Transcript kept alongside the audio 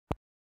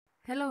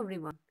Hello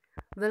everyone,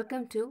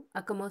 welcome to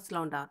A Commerce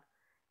Laundar.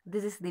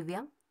 This is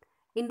Divya.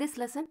 In this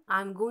lesson,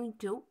 I am going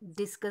to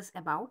discuss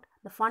about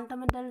the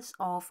fundamentals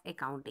of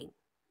accounting,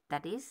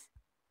 that is,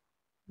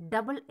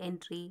 double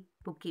entry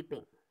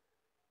bookkeeping.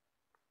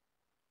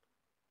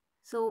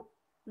 So,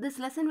 this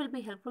lesson will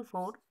be helpful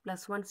for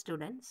plus one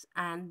students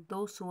and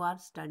those who are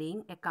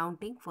studying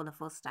accounting for the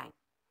first time.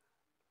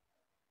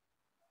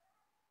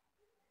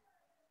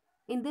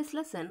 In this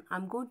lesson, I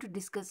am going to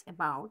discuss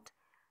about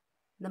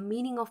the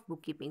meaning of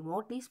bookkeeping,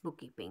 what is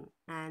bookkeeping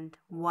and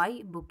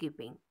why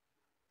bookkeeping,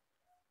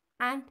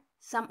 and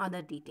some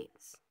other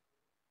details.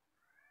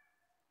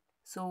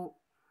 So,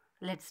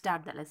 let's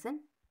start the lesson.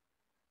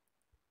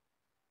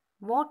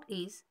 What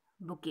is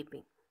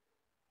bookkeeping?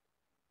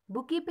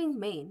 Bookkeeping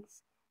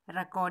means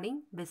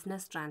recording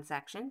business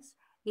transactions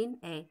in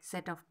a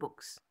set of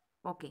books.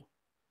 Okay.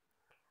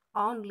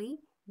 Only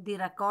the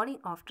recording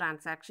of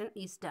transaction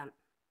is done.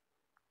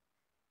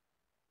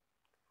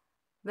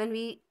 When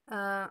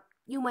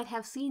you might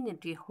have seen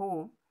at your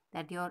home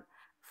that your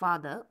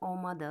father or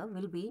mother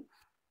will be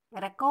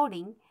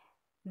recording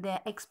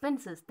the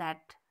expenses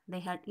that they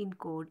had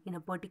incurred in a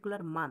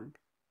particular month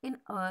in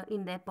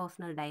their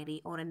personal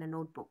diary or in a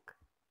notebook.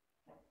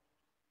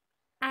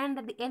 And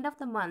at the end of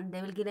the month,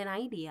 they will get an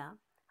idea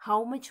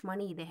how much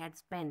money they had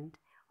spent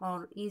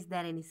or is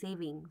there any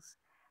savings.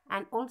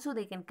 And also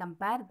they can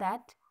compare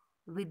that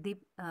with the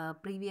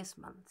previous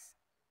months.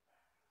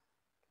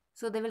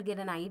 So they will get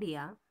an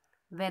idea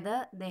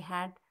whether they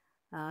had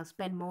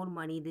spent more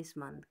money this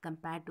month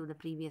compared to the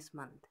previous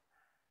month.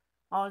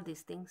 All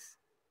these things.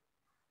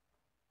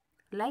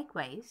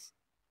 Likewise,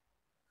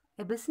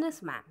 a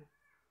businessman,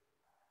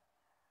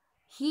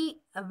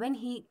 when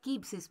he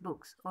keeps his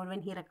books or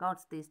when he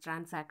records these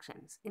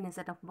transactions in a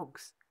set of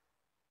books,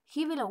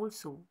 he will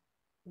also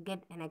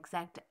get an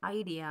exact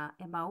idea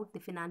about the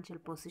financial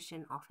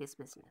position of his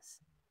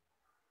business.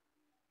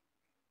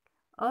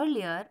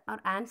 Earlier, our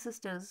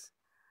ancestors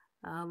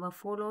were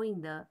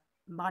following the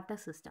barter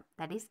system,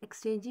 that is,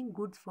 exchanging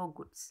goods for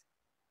goods.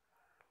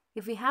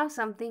 If we have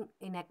something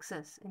in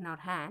excess in our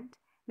hand,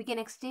 we can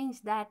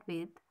exchange that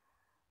with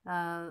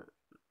uh,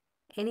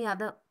 any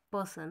other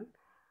person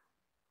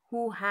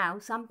who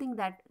have something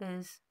that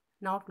is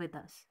not with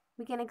us.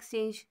 We can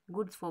exchange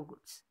goods for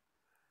goods.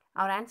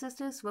 Our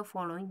ancestors were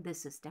following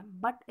this system,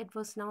 but it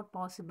was not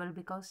possible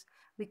because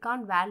we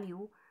can't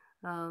value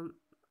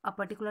a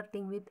particular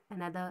thing with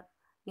another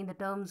in the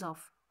terms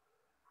of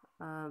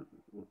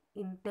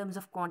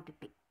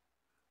quantity.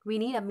 We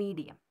need a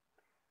medium.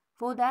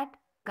 For that,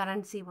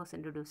 currency was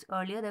introduced.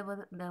 Earlier,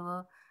 there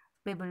were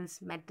pebbles,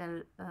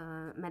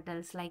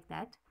 metals like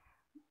that.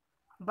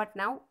 But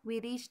now we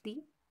reach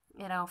the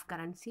era of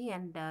currency,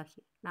 and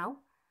now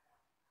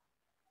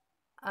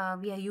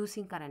we are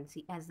using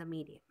currency as the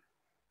medium.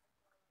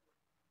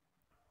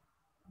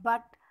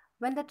 But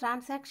when the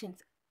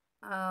transactions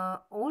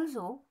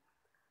also,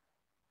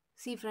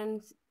 see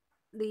friends,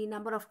 the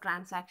number of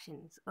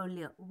transactions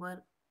earlier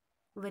were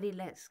very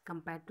less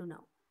compared to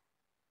now.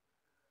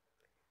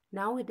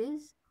 Now it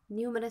is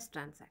numerous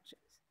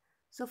transactions.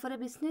 So for a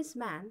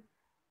businessman,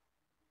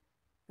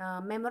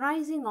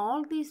 memorizing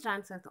all these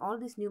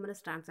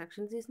numerous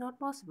transactions is not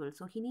possible.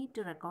 So he need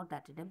to record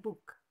that in a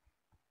book.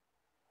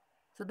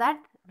 So that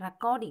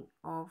recording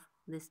of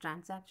these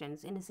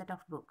transactions in a set of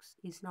books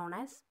is known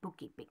as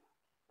bookkeeping.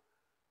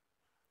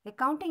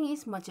 Accounting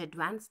is much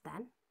advanced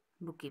than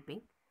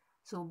bookkeeping.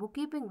 So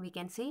bookkeeping, we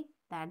can say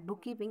that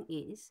bookkeeping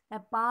is a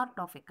part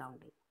of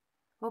accounting.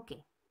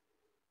 Okay.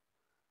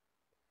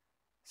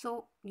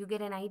 So you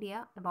get an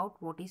idea about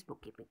what is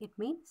bookkeeping. It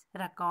means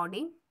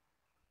recording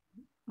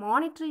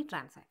monetary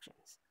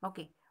transactions.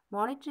 Okay.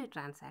 Monetary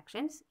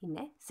transactions in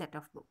a set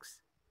of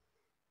books.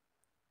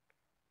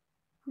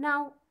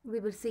 Now we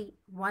will see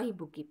why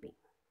bookkeeping.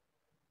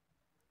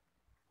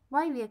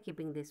 Why we are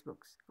keeping these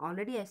books?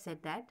 Already I said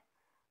that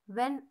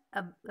when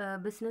a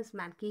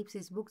businessman keeps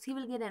his books, he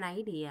will get an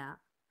idea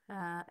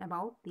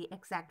about the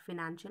exact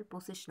financial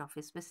position of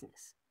his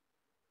business.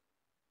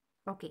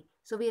 Okay,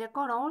 so we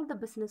record all the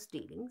business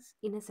dealings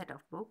in a set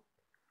of book,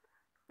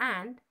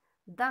 and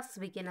thus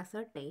we can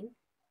ascertain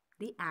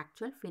the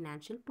actual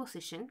financial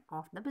position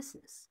of the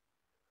business.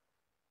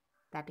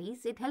 That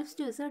is, it helps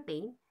to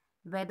ascertain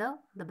whether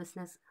the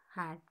business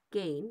had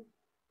gain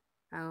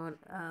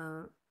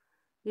or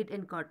it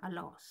incurred a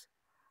loss,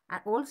 and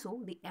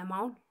also the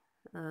amount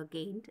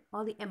gained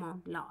or the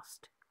amount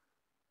lost.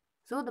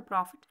 So the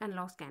profit and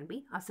loss can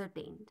be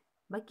ascertained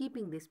by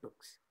keeping these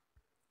books.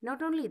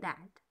 Not only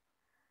that,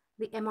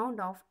 the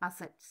amount of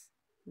assets,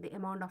 the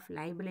amount of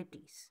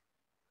liabilities,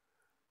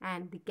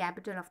 and the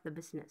capital of the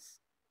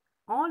business,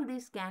 all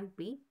this can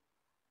be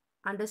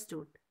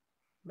understood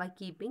by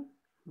keeping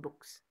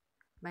books,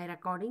 by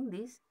recording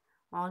these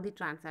all the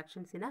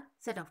transactions in a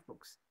set of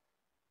books.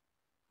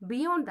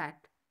 Beyond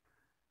that,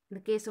 in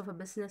the case of a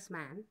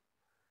businessman,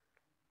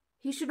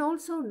 he should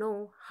also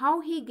know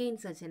how he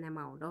gained such an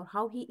amount or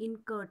how he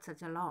incurred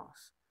such a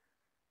loss.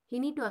 He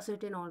need to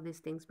ascertain all these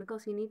things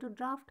because he need to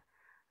draft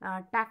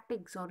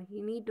tactics or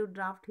he need to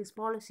draft his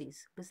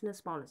policies,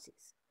 business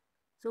policies.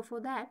 So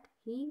for that,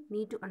 he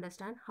need to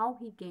understand how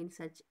he gained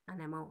such an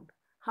amount,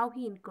 how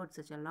he incurred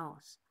such a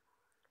loss.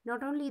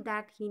 Not only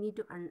that, he need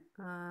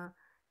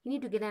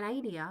to get an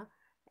idea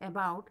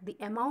about the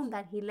amount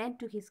that he lent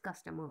to his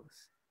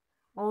customers,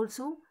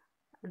 also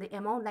the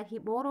amount that he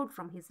borrowed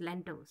from his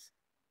lenders.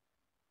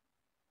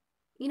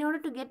 In order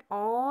to get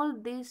all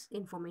these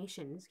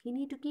informations, he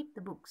need to keep the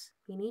books.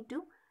 He need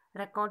to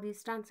record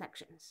these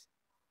transactions.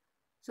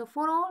 So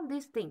for all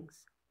these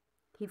things,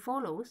 he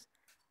follows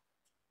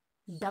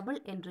double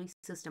entry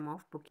system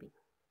of bookkeeping.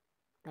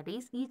 That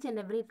is, each and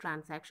every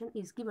transaction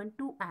is given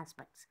two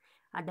aspects,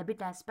 a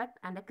debit aspect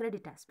and a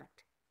credit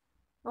aspect.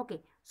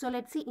 Okay, so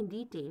let's see in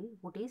detail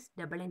what is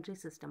double entry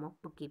system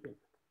of bookkeeping.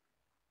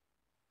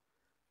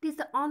 It is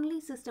the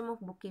only system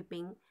of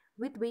bookkeeping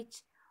with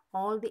which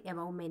all the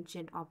above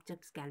mentioned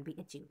objects can be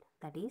achieved.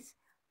 That is,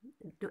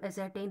 to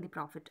ascertain the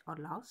profit or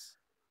loss,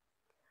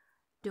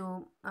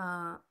 to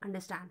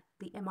understand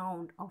the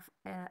amount of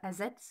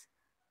assets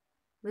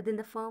within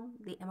the firm,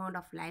 the amount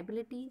of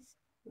liabilities,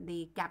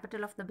 the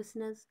capital of the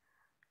business,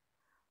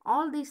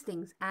 all these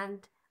things,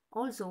 and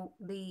also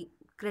the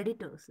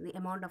creditors, the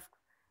amount of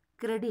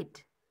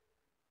credit,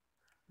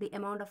 the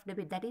amount of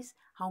debit, that is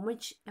how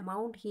much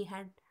amount he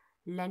had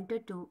lent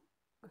to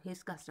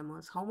his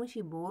customers, how much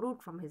he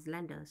borrowed from his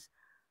lenders.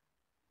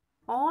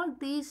 All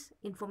these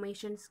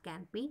informations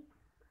can be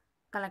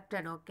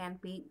collected or can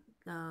be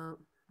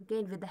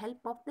gained with the help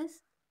of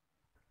this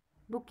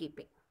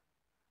bookkeeping,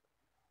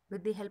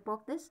 with the help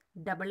of this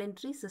double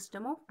entry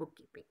system of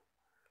bookkeeping.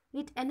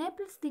 It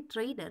enables the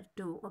trader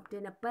to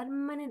obtain a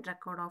permanent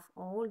record of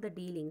all the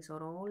dealings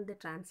or all the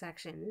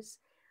transactions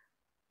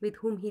with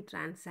whom he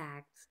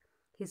transacts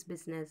his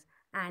business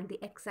and the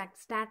exact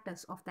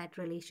status of that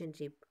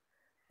relationship.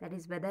 That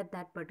is, whether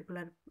that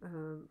particular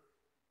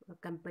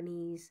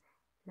company's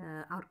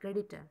our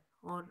creditor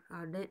or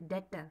our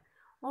debtor,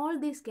 all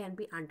these can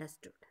be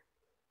understood.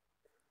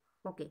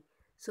 Okay,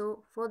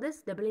 so for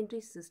this double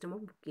entry system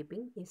of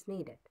bookkeeping is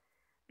needed.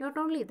 Not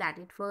only that,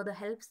 it further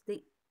helps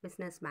the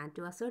businessman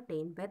to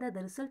ascertain whether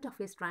the result of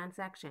his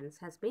transactions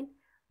has been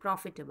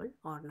profitable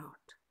or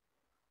not,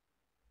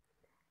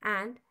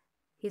 and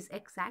his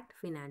exact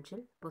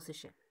financial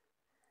position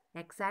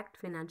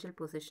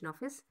of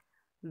his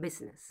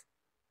business.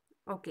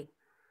 Okay,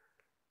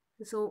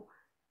 so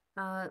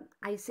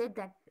I said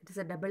that it is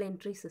a double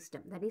entry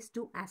system, that is,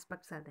 two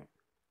aspects are there.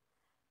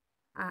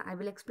 I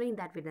will explain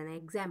that with an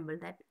example,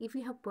 that if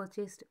we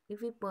purchased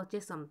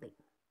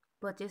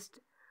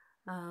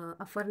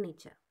a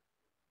furniture.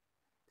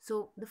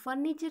 So the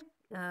furniture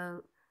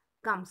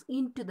comes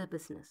into the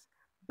business,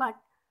 but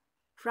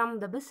from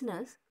the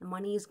business the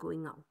money is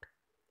going out,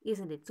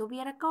 isn't it? So we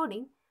are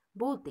recording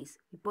both these.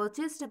 We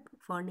purchased a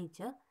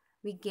furniture,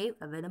 we gave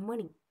away the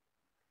money.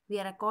 We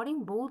are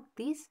recording both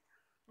these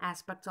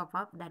aspects of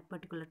that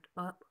particular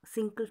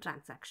single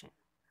transaction.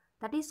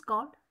 That is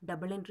called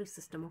double entry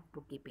system of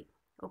bookkeeping.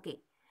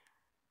 Okay,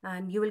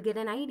 and you will get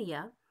an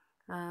idea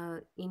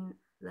in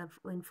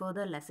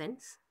further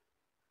lessons.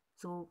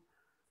 So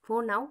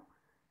for now,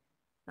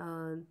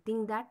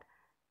 think that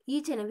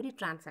each and every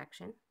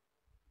transaction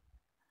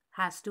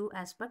has two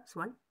aspects,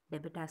 one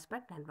debit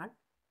aspect and one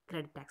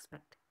credit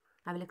aspect.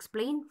 I will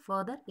explain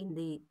further in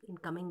the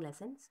incoming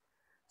lessons.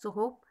 So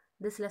hope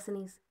this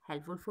lesson is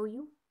helpful for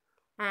you,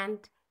 and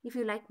if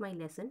you like my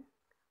lesson,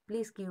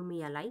 please give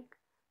me a like,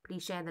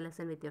 please share the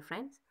lesson with your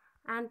friends,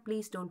 and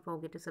please don't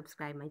forget to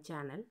subscribe my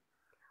channel.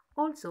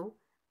 Also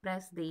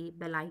press the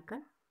bell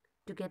icon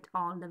to get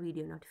all the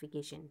video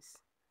notifications.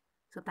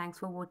 So thanks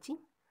for watching,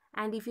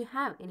 and if you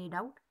have any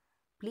doubt,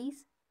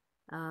 please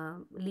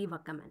leave a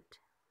comment.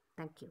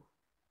 Thank you.